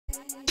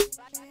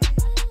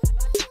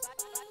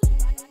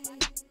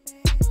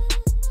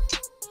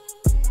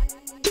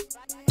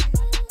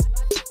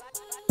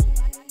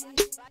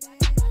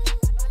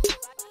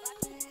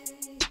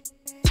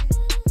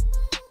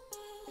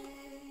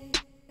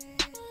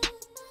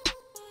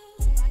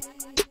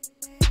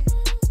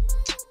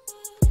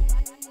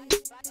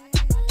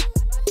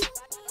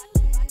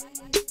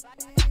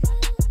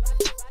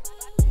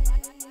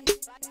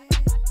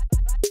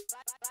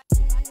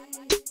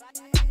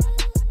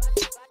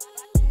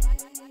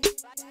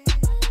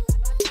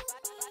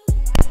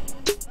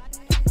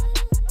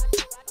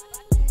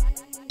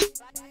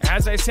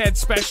As I said,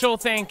 special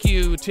thank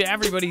you to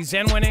everybody.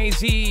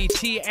 Zen1AZ,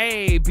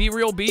 TA, Be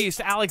Real Beast,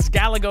 Alex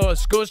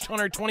Galagos, Ghost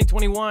Hunter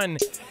 2021,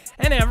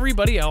 and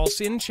everybody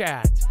else in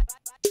chat.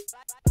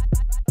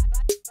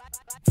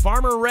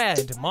 Farmer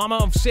Red, Mama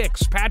of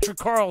Six, Patrick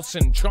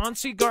Carlson,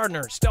 Chauncey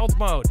Gardner, Stealth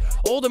Mode,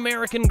 Old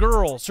American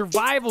Girl,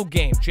 Survival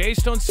Game,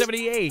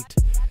 Jstone78,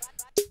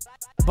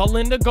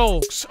 Belinda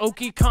Golks,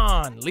 Oki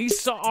Khan,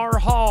 Lisa R.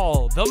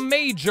 Hall, The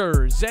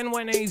Major,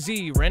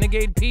 Zen1AZ,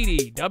 Renegade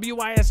Petey,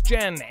 WIS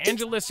Jen,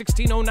 Angela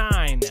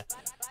 1609.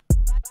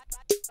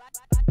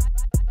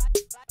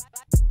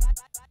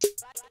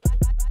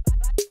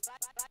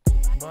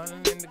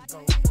 Belinda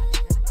Golks.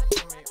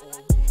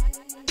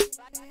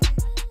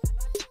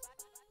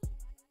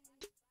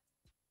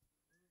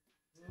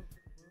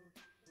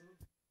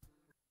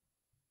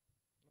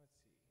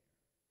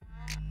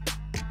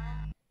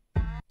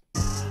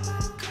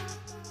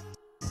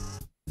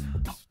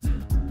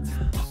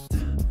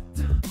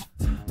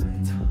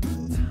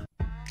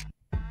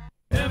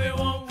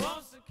 Everyone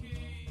wants a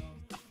key.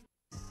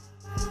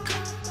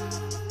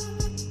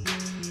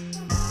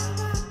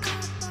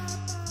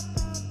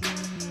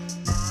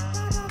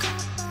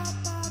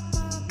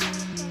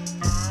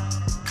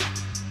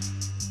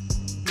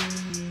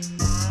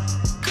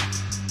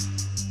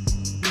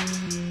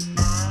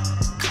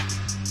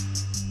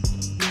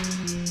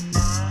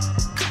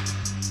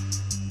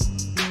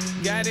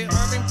 Got it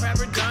urban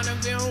crapper,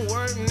 Donovan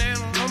work now.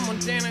 I'm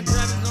Montana,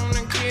 Travis on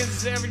the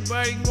kids.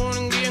 Everybody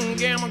gonna get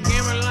gamma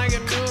like a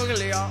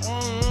nuclear.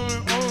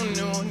 Oh,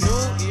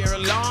 new ear,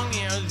 long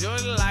ears,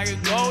 just like a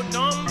gold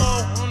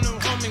Dumbo on the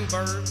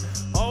hummingbird.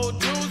 Oh,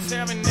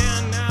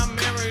 279 now,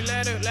 Mary,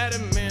 let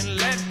him in.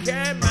 Let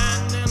cat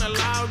man in a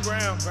loud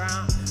ground.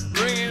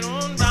 Bring it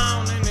on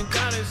down and the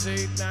gotta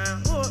say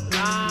down. Oh,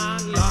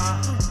 la.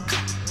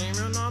 Name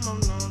your number,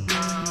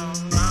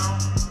 now.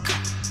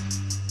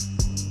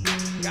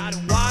 Got a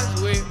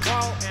watch with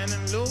Paul and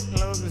then Luke,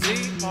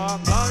 Z,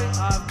 Mark, Chloe,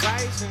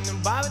 Price, and the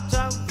Bobby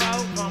Chuck,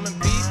 folk, coming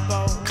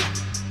people.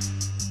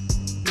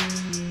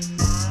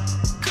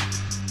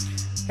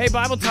 Hey,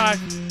 Bible Talk,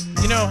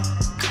 you know,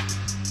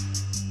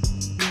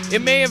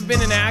 it may have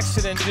been an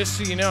accident, just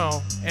so you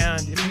know,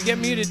 and if you get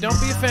muted, don't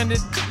be offended.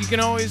 You can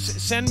always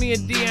send me a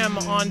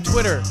DM on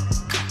Twitter.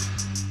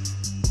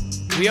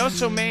 We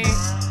also may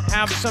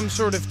have some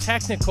sort of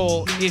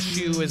technical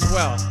issue as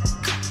well.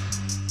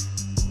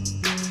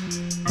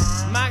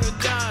 Michael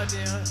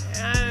Jordan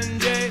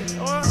and Jay,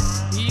 or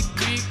Heat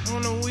Beat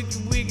on the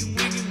wicked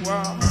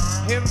world.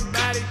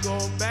 Everybody go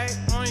back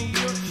on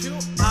your shoe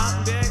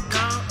out there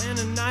now in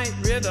the night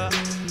rhythm.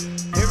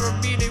 Every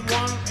beat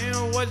one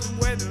and what's the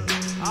weather?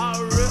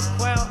 All real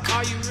well,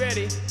 are you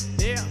ready?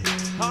 Yeah,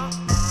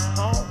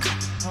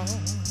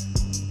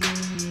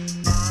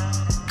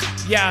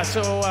 Yeah,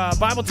 so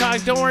Bible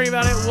Talk, don't worry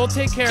about it. We'll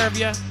take care of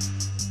you.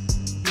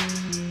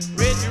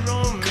 Reggie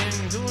Roman,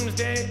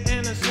 Doomsday,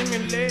 and a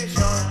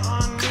simulation.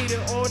 Unneeded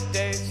old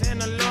days,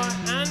 and the Lord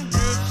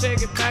Andrew,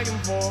 shake it back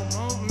and forth.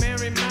 Oh,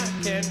 Mary Matt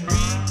can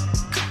read.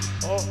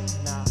 Oh,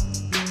 nah.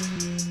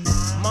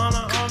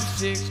 Mama of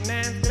Six,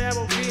 Nan,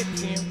 Clever,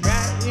 15.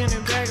 Back in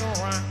and back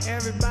around,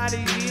 everybody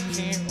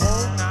hitting.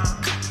 Oh, nah.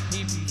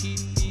 Heep, heep, heep,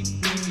 heep,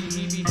 heep,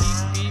 heep, heep,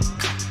 heep,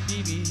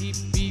 heep, heep,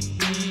 heep,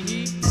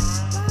 heep.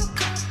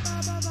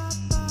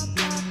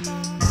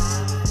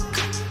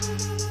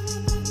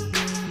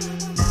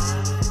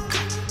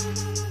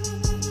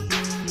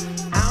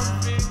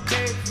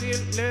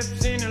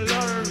 Lips in a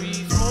lottery,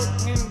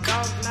 smoking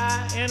dog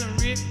lie and a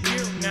rip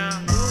you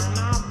now.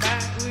 Now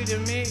back with a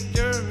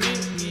major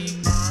Mickey.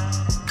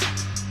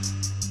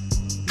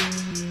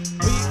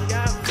 We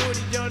got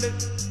footage on the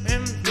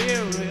MP,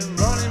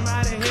 running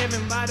by the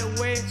heaven by the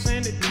way,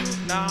 send it to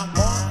now.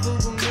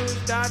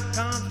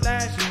 MarfOogleNews.com/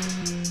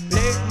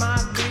 play my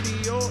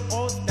video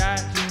or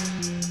stash.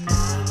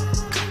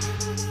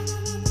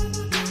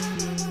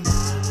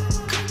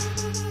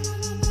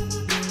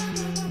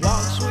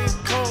 Walk sweet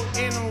cold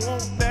in a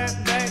won't back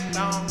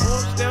down.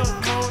 Won't stealth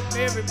mode,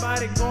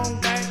 everybody going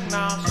back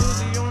now.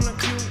 Susie on the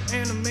cue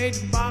and a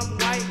major Bob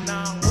White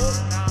now.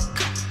 Oh, now.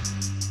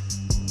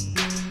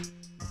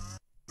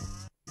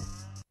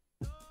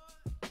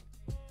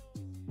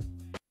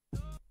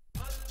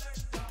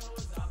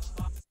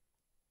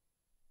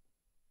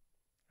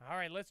 All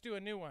right, let's do a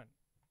new one.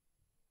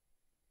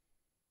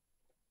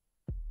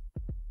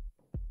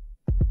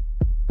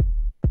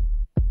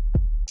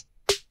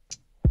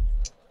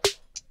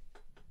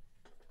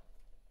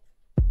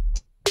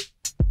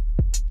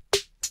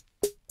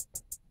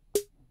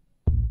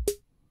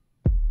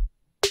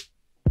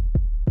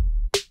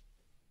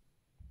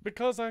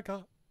 Because I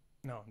got...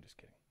 No, I'm just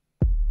kidding.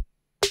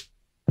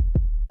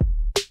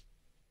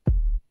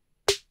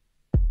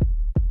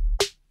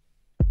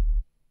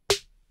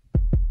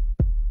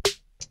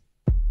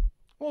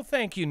 Well,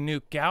 thank you,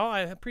 Nuke Gal. I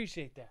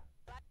appreciate that.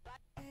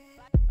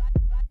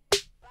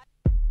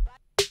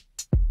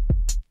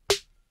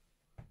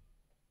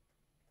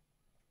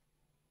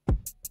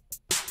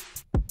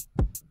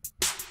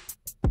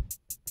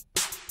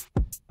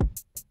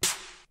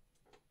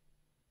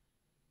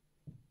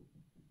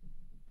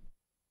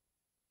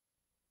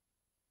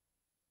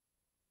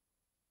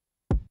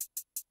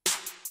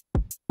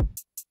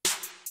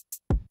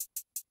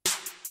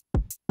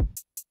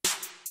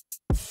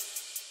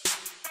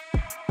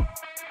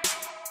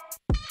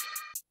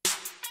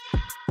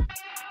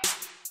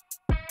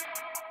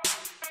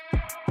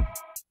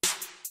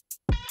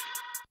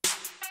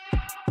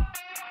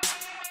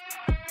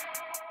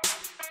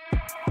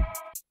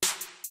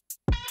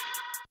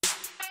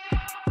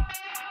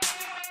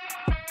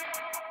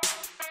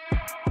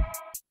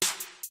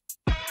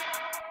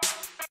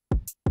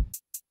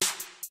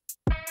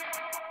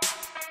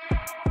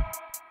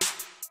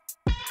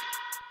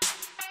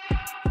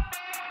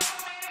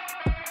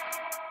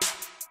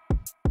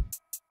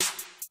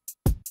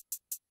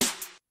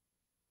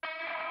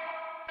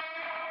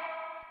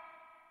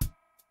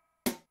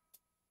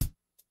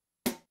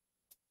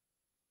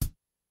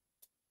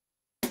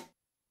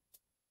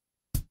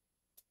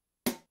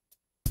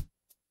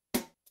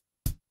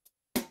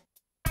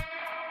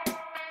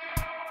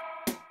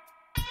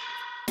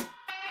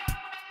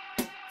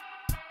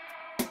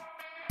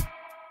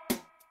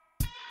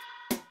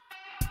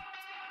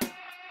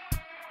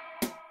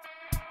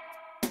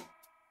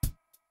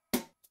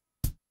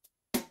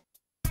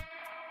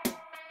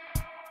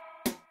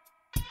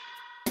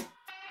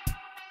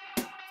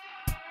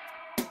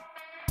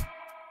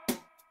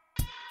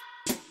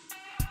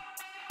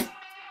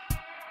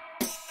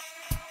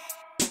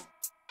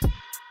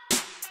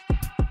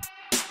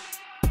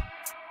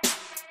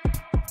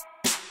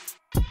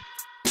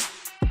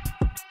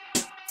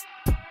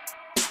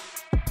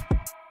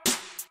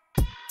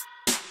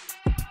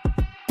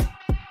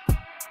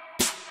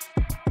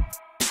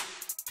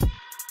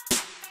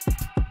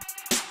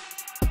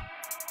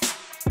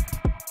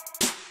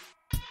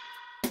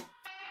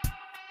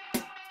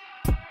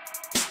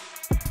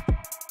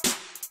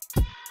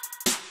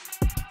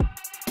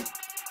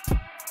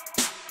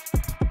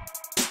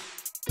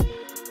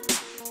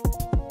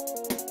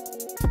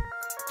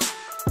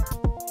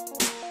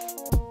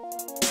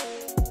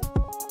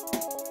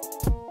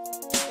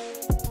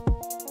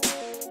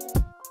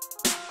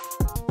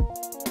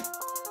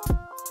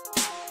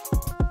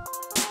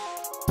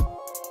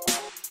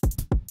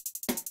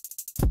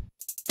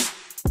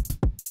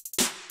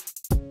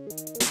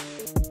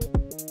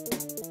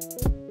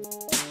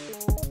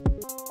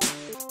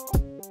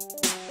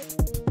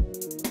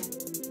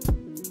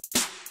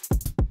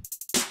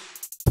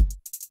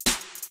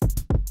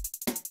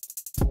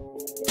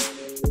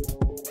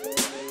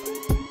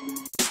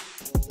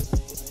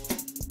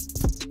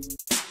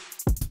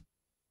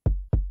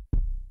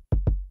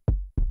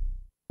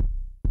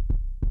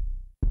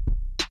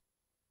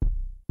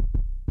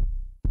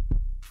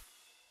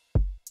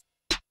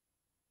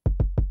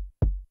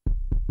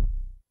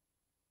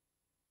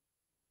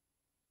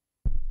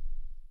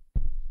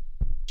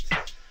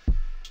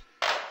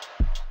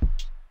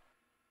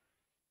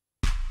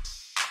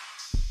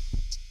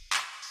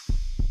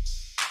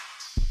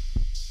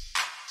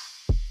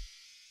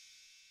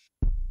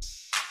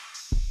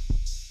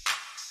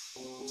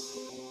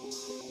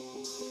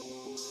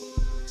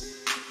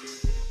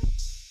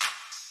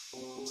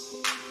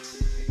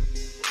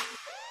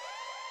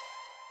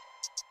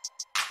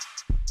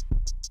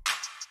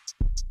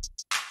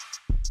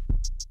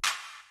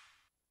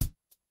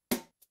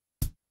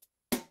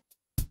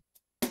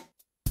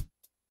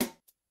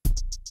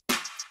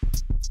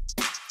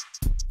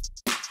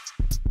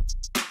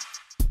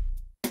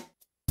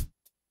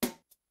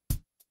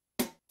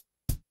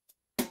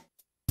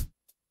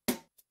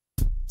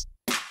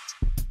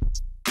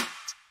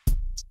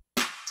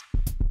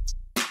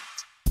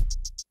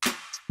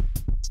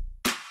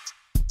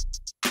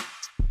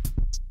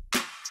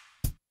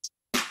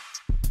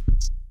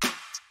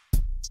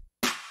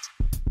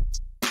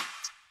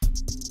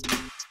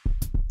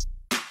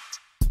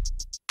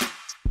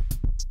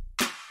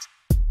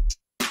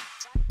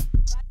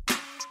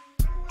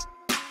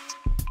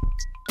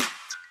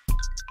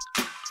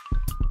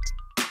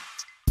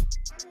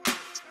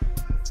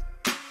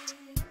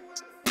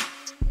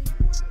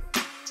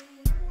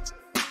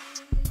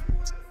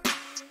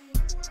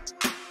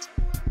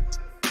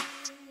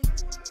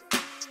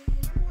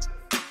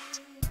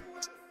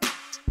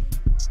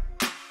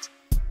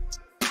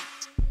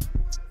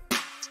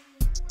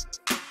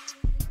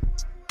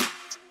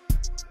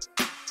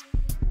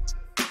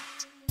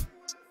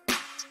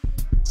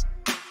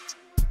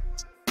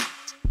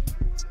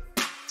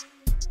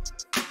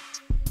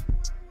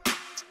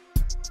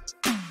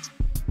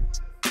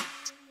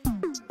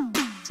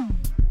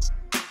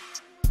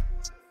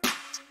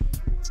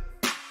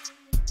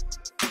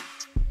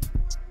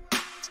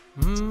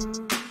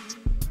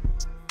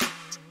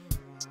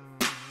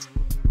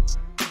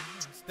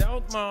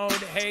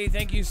 Hey,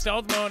 thank you,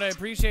 Stealth Mode. I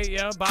appreciate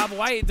you. Bob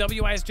White,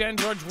 WIS Jen,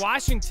 George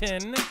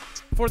Washington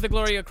for the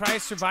Glory of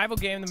Christ survival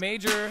game, the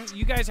major.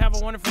 You guys have a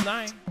wonderful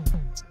night.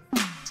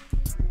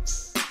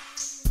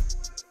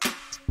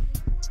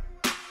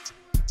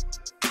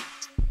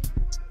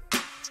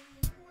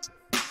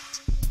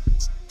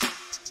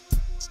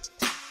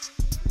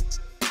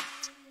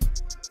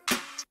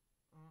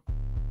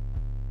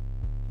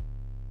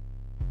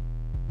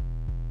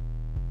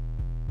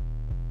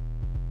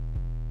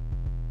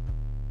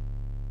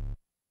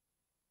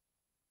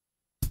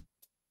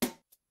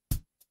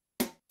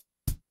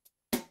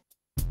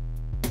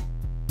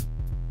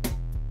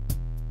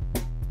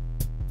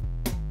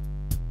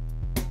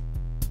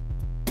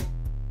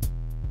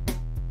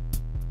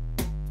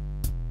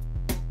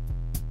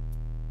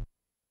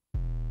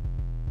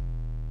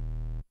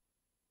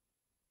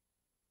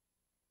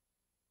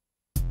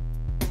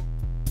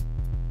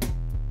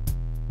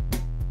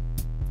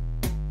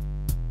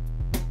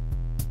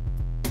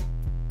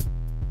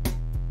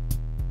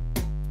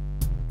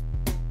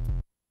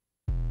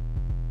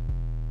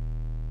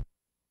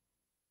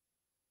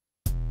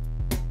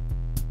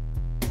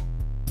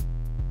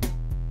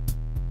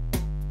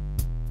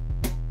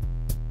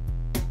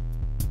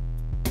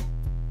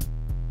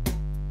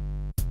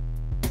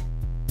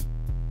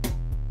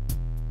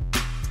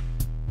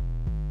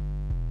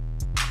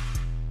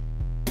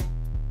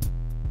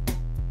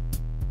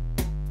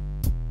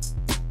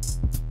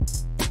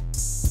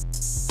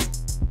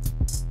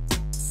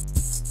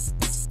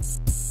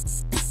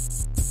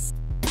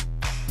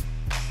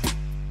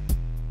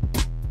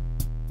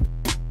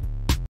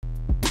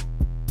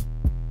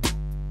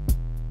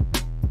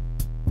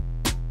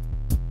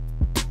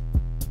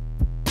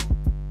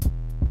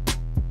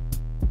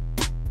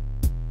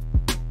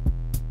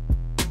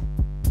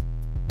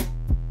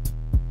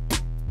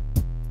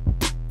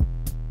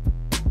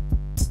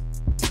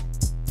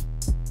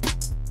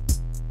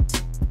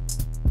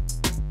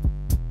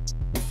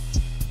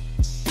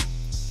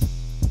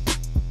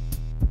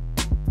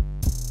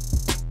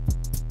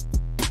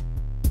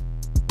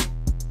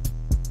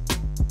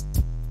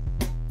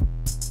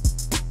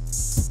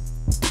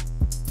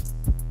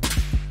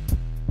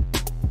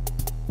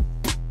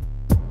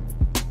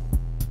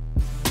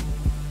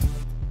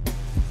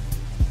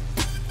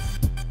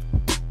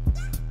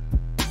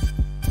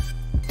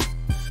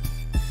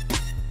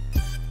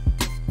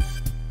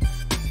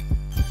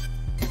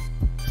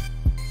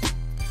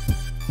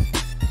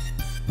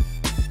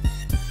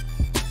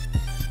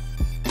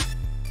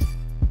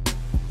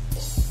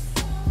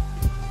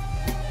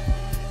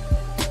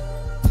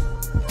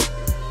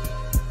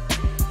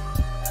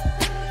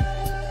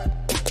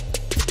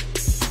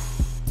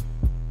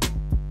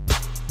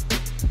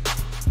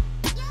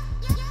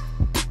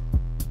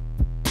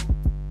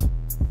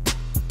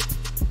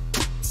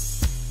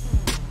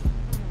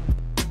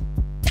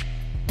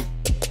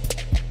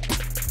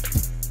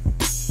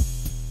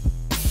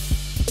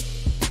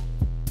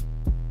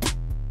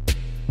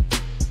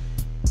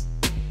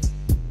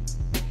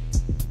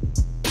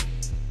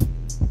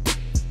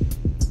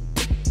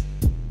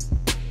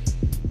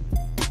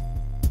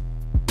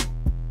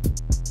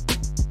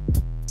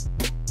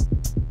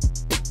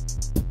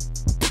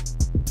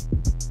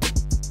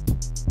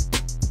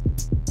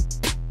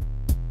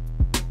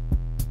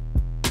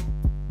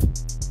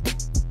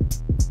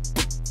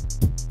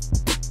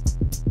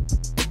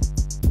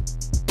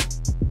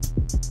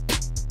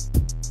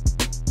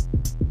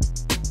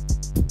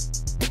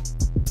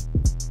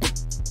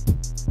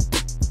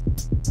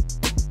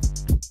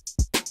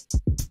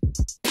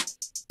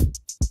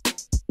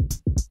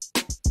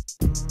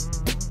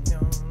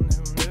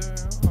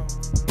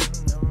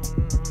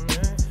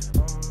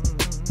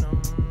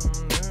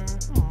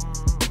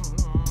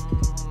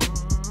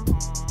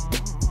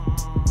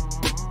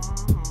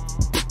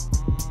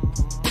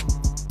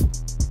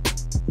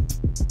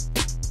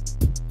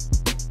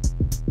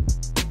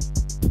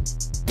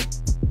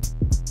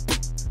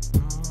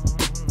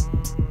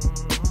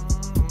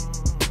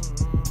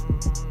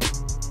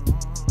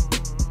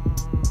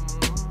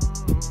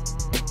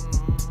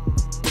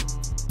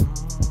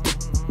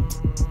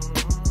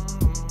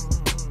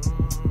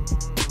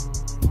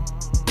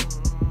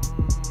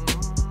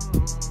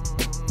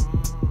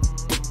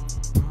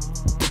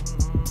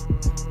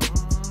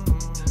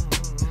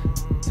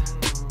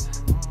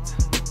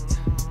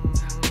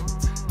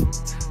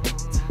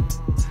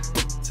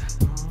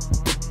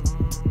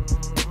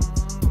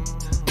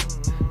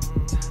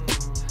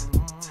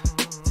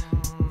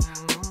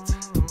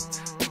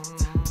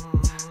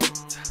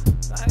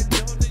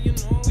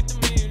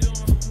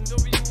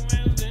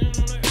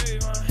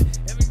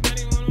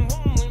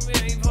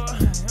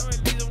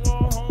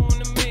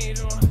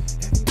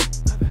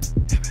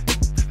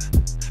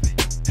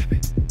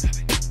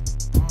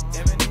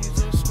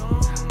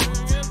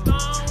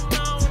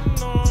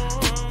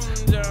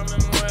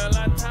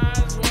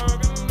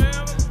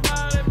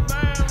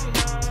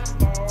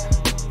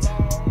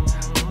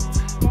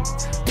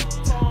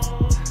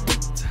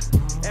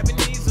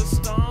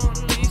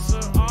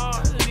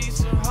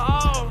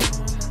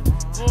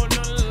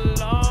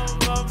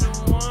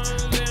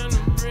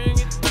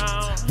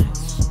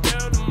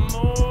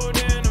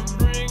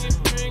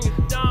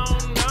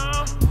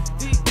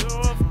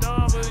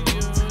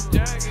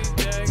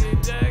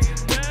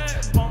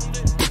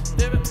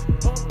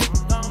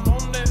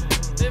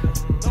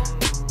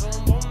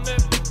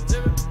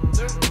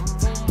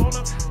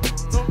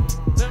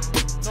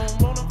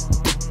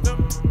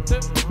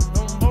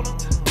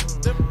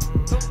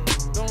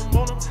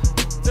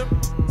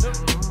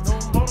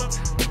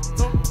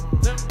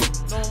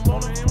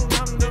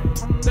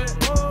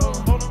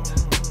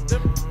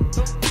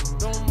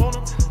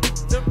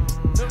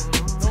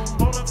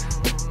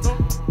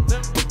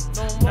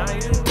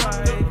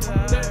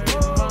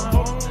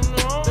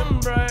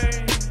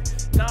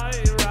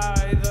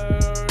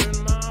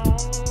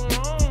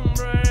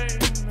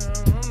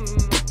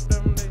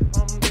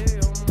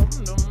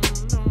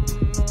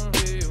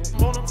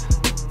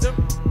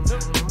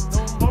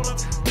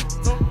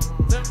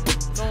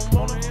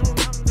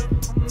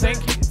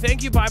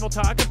 Bible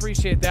Talk.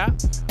 Appreciate that.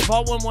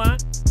 Vault 11.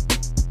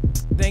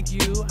 Thank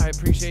you. I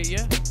appreciate you.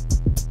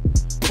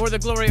 For the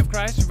Glory of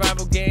Christ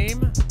Survival Game.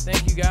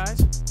 Thank you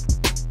guys.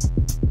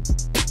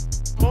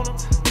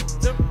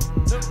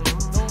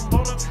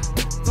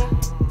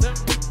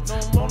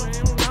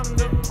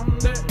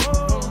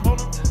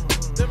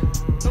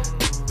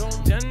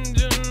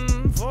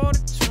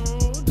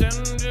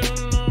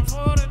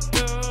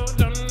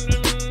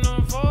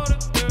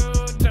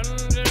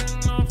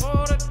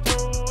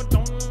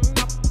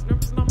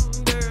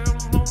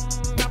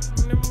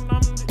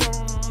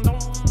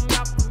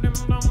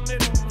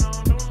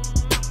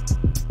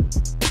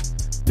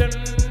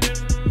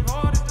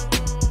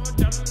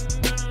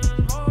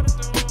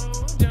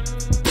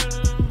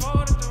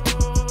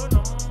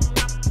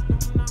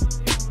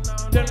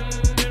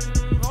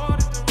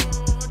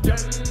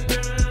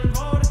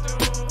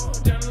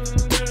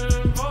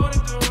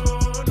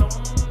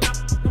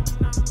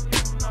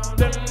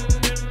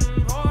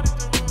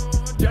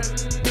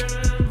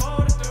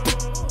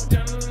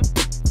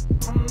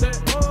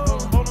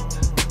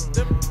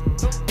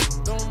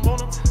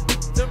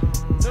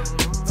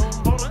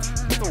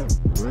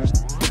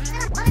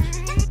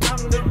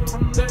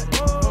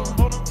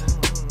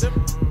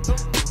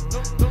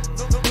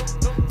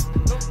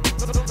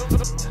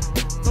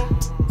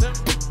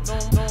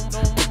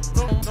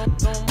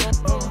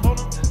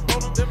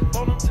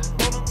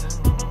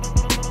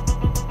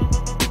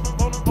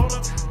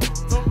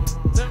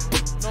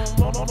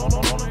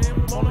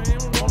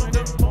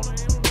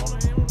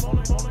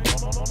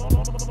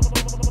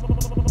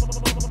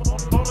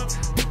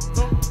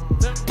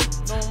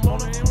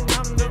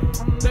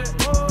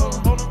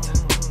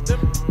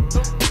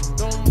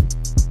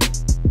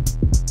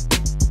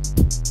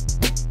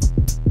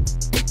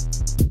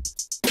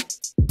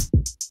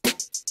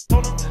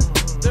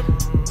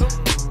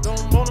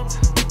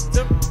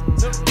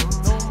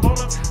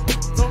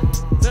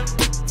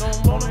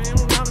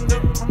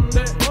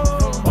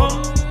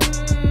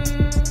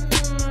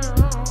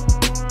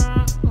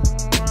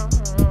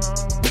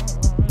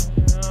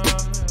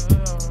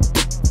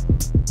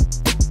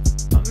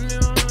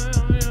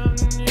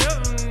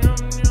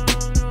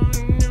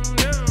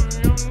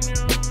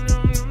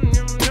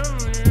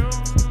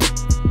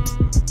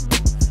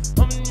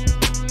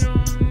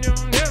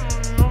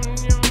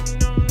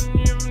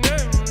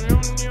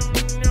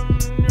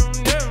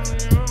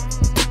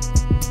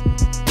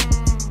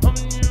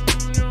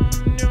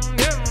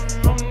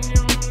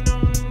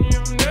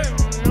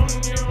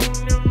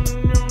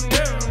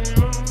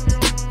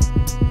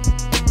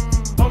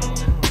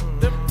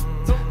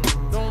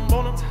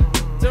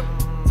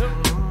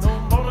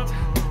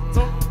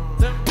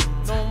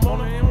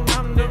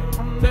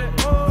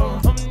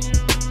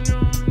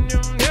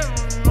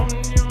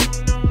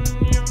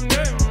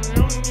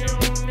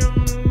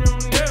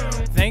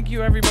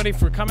 Everybody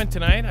for coming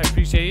tonight. I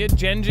appreciate you.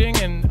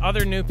 Genjing and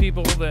other new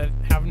people that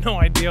have no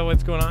idea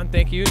what's going on.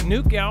 Thank you.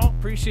 Nuke Gal,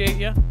 appreciate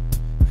you.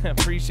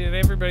 Appreciate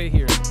everybody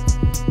here.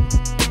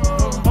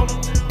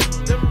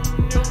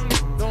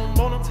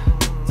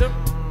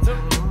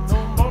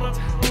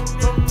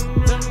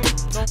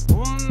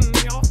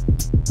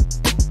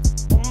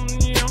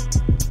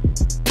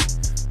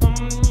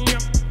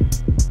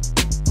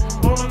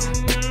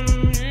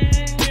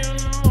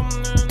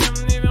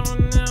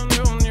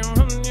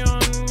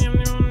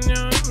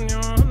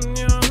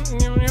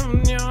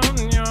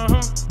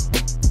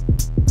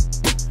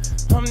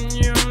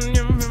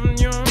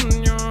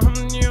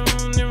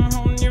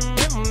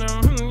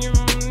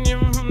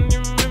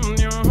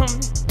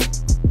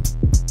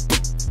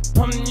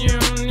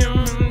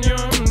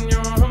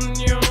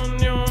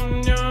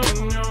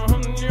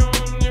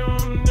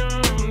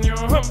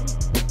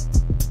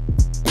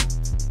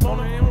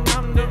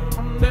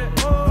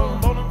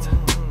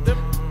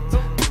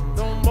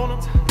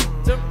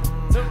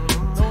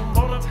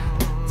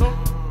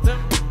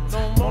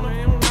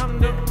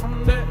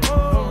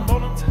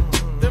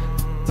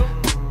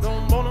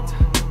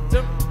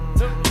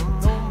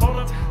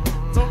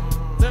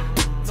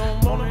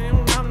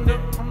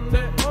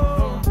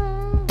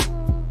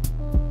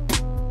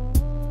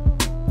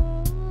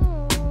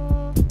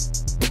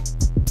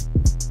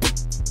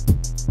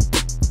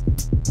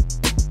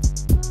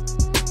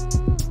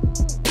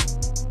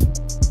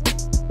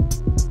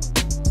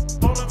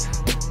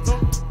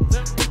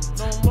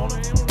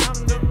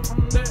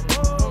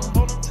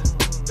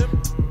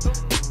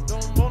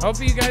 Hope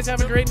you guys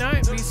have a great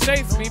night. Be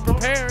safe, be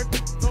prepared.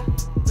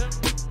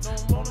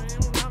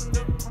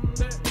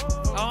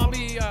 I'll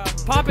be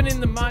popping in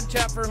the mod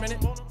chat for a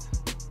minute.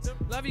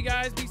 Love you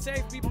guys. Be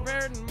safe, be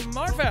prepared, and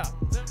Marf out.